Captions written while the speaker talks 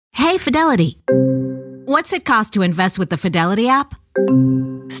Hey, Fidelity. What's it cost to invest with the Fidelity app?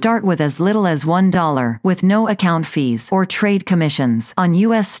 Start with as little as $1 with no account fees or trade commissions on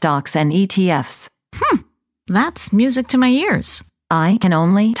U.S. stocks and ETFs. That's music to my ears. I can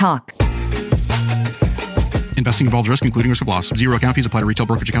only talk. Investing involves risk, including risk of loss. Zero account fees apply to retail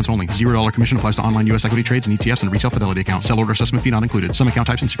brokerage accounts only. $0 commission applies to online U.S. equity trades and ETFs and retail Fidelity accounts. Sell order assessment fee not included. Some account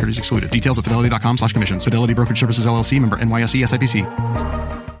types and securities excluded. Details at fidelity.com/commissions. Fidelity Brokerage Services, LLC, member NYSE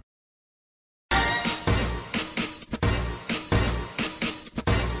SIPC.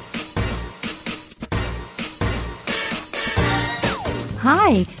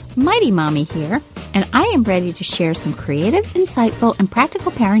 Hi, Mighty Mommy here, and I am ready to share some creative, insightful, and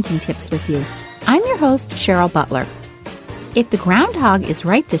practical parenting tips with you. I'm your host, Cheryl Butler. If the groundhog is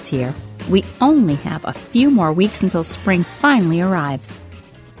right this year, we only have a few more weeks until spring finally arrives.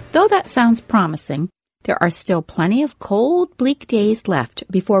 Though that sounds promising, there are still plenty of cold, bleak days left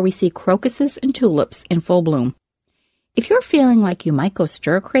before we see crocuses and tulips in full bloom. If you're feeling like you might go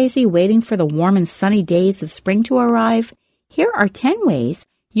stir-crazy waiting for the warm and sunny days of spring to arrive, here are 10 ways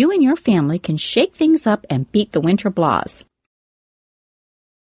you and your family can shake things up and beat the winter blahs.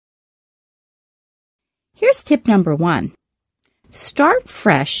 Here's tip number 1. Start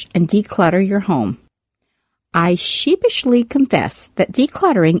fresh and declutter your home. I sheepishly confess that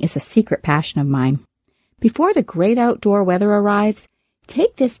decluttering is a secret passion of mine. Before the great outdoor weather arrives,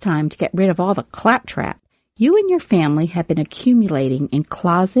 take this time to get rid of all the claptrap you and your family have been accumulating in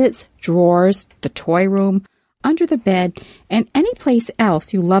closets, drawers, the toy room, under the bed, and any place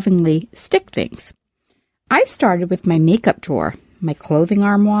else you lovingly stick things. I started with my makeup drawer, my clothing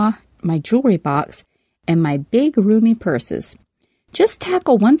armoire, my jewelry box, and my big roomy purses. Just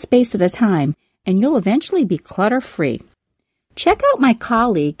tackle one space at a time, and you'll eventually be clutter-free. Check out my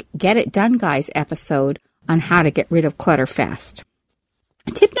colleague Get It Done Guys episode on how to get rid of clutter fast.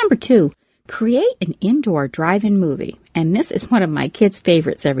 Tip number 2, create an indoor drive-in movie, and this is one of my kids'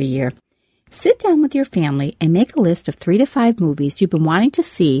 favorites every year. Sit down with your family and make a list of 3 to 5 movies you've been wanting to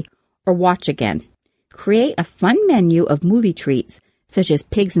see or watch again. Create a fun menu of movie treats, such as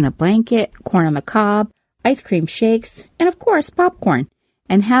pigs in a blanket, corn on the cob, ice cream shakes, and of course popcorn,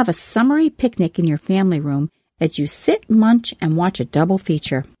 and have a summery picnic in your family room as you sit, munch, and watch a double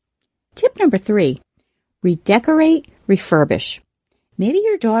feature. Tip number 3, redecorate, refurbish. Maybe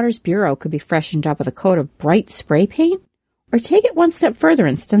your daughter's bureau could be freshened up with a coat of bright spray paint, or take it one step further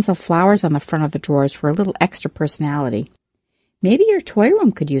and stencil flowers on the front of the drawers for a little extra personality. Maybe your toy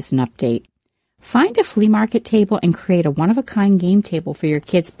room could use an update. Find a flea market table and create a one-of-a-kind game table for your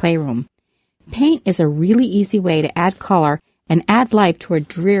kids' playroom. Paint is a really easy way to add color and add life to a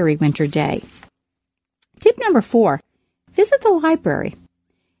dreary winter day. Tip number 4, visit the library.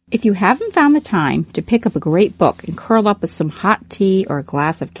 If you haven't found the time to pick up a great book and curl up with some hot tea or a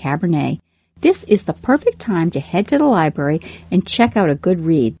glass of Cabernet, this is the perfect time to head to the library and check out a good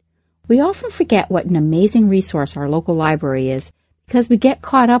read. We often forget what an amazing resource our local library is because we get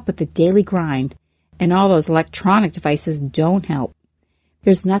caught up with the daily grind, and all those electronic devices don't help.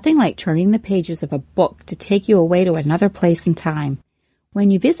 There's nothing like turning the pages of a book to take you away to another place and time.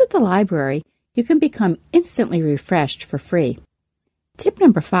 When you visit the library, you can become instantly refreshed for free. Tip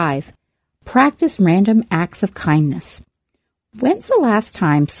number 5, practice random acts of kindness. When's the last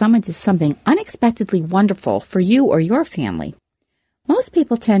time someone did something unexpectedly wonderful for you or your family? Most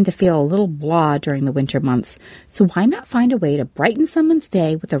people tend to feel a little blah during the winter months, so why not find a way to brighten someone's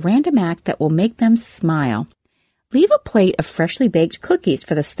day with a random act that will make them smile? Leave a plate of freshly baked cookies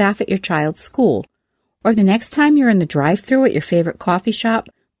for the staff at your child's school, or the next time you're in the drive-thru at your favorite coffee shop,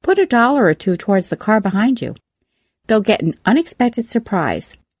 put $1 or $2 towards the car behind you. They'll get an unexpected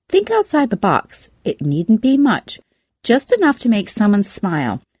surprise. Think outside the box. It needn't be much, just enough to make someone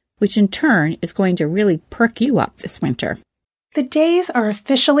smile, which in turn is going to really perk you up this winter. The days are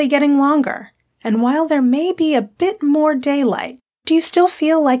officially getting longer, and while there may be a bit more daylight, do you still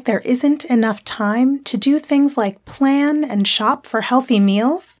feel like there isn't enough time to do things like plan and shop for healthy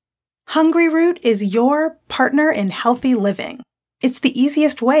meals? Hungryroot is your partner in healthy living. It's the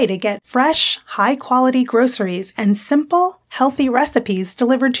easiest way to get fresh, high-quality groceries and simple, healthy recipes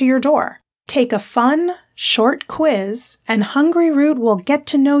delivered to your door. Take a fun, short quiz, and Hungryroot will get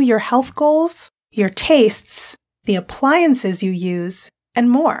to know your health goals, your tastes, the appliances you use, and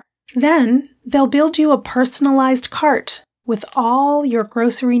more. Then, they'll build you a personalized cart with all your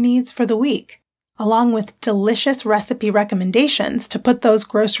grocery needs for the week, along with delicious recipe recommendations to put those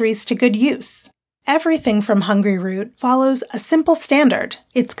groceries to good use. Everything from Hungryroot follows a simple standard.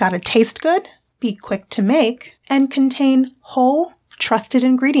 It's got to taste good, be quick to make, and contain whole, trusted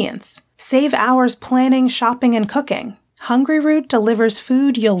ingredients. Save hours planning, shopping, and cooking. Hungryroot delivers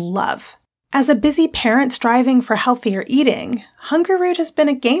food you'll love. As a busy parent striving for healthier eating, Hungryroot has been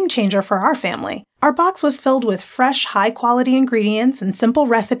a game changer for our family. Our box was filled with fresh, high-quality ingredients and simple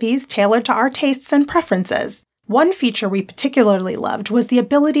recipes tailored to our tastes and preferences. One feature we particularly loved was the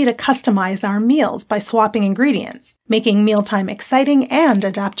ability to customize our meals by swapping ingredients, making mealtime exciting and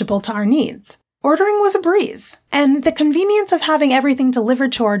adaptable to our needs. Ordering was a breeze, and the convenience of having everything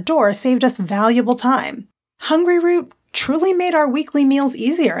delivered to our door saved us valuable time. Hungryroot truly made our weekly meals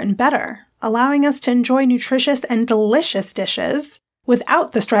easier and better, allowing us to enjoy nutritious and delicious dishes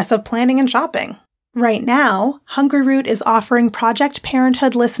without the stress of planning and shopping. Right now, Hungryroot is offering Project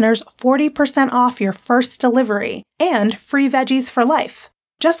Parenthood listeners 40% off your first delivery and free veggies for life.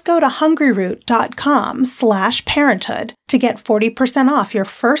 Just go to hungryroot.com/parenthood to get 40% off your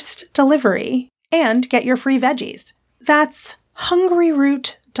first delivery and get your free veggies. That's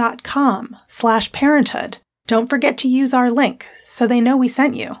hungryroot.com/parenthood. Don't forget to use our link so they know we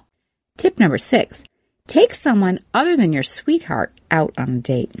sent you. Tip number 6. Take someone other than your sweetheart out on a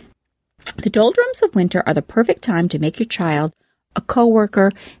date. The doldrums of winter are the perfect time to make your child, a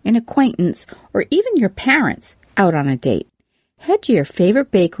coworker, an acquaintance, or even your parents out on a date. Head to your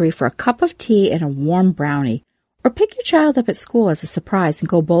favorite bakery for a cup of tea and a warm brownie, or pick your child up at school as a surprise and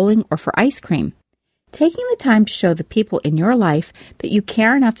go bowling or for ice cream. Taking the time to show the people in your life that you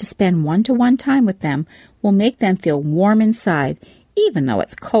care enough to spend one-to-one time with them will make them feel warm inside, even though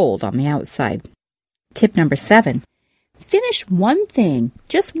it's cold on the outside. Tip number 7. Finish one thing,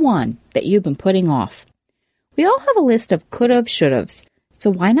 just one, that you've been putting off. We all have a list of could've, should'ves,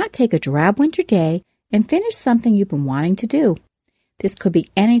 so why not take a drab winter day and finish something you've been wanting to do? This could be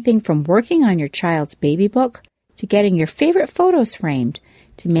anything from working on your child's baby book, to getting your favorite photos framed,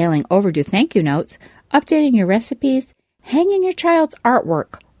 to mailing overdue thank you notes, updating your recipes, hanging your child's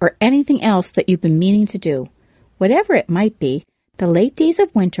artwork, or anything else that you've been meaning to do. Whatever it might be, the late days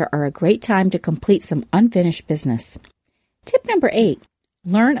of winter are a great time to complete some unfinished business. Tip number 8.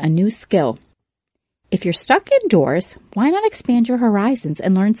 Learn a new skill. If you're stuck indoors, why not expand your horizons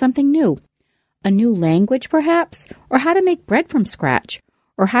and learn something new? A new language, perhaps, or how to make bread from scratch,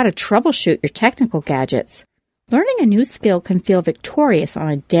 or how to troubleshoot your technical gadgets. Learning a new skill can feel victorious on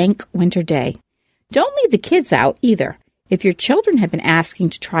a dank winter day. Don't leave the kids out either. If your children have been asking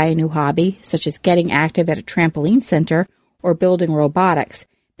to try a new hobby, such as getting active at a trampoline center or building robotics,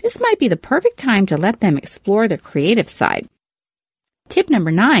 this might be the perfect time to let them explore their creative side. Tip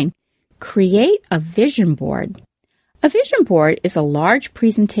number 9, create a vision board. A vision board is a large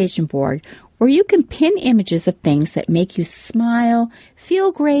presentation board where you can pin images of things that make you smile,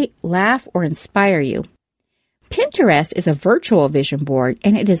 feel great, laugh, or inspire you. Pinterest is a virtual vision board,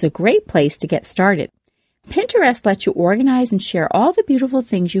 and it is a great place to get started. Pinterest lets you organize and share all the beautiful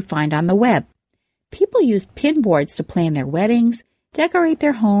things you find on the web. People use pin boards to plan their weddings, decorate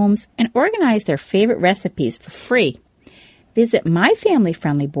their homes, and organize their favorite recipes for free. Visit my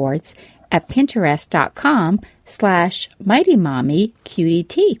family-friendly boards at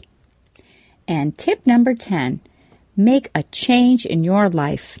pinterest.com/mightymommyqdt. And tip number 10, make a change in your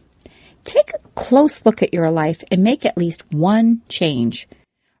life. Take a close look at your life and make at least one change.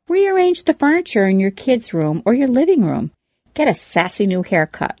 Rearrange the furniture in your kids' room or your living room. Get a sassy new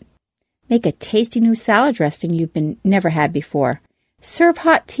haircut. Make a tasty new salad dressing you've never had before. Serve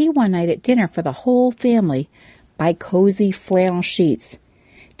hot tea one night at dinner for the whole family. Buy cozy flannel sheets.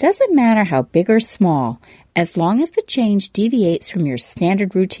 Doesn't matter how big or small, as long as the change deviates from your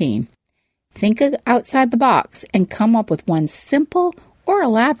standard routine. Think outside the box and come up with one simple or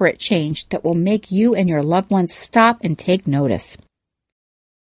elaborate change that will make you and your loved ones stop and take notice.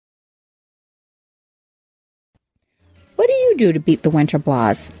 What do you do to beat the winter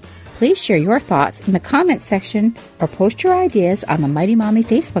blahs? Please share your thoughts in the comment section or post your ideas on the Mighty Mommy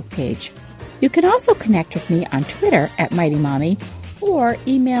Facebook page. You can also connect with me on Twitter at Mighty Mommy or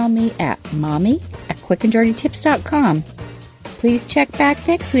email me at mommy@quickanddirtytips.com. Please check back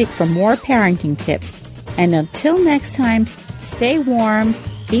next week for more parenting tips. And until next time, stay warm,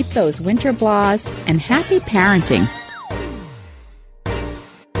 beat those winter blahs, and happy parenting.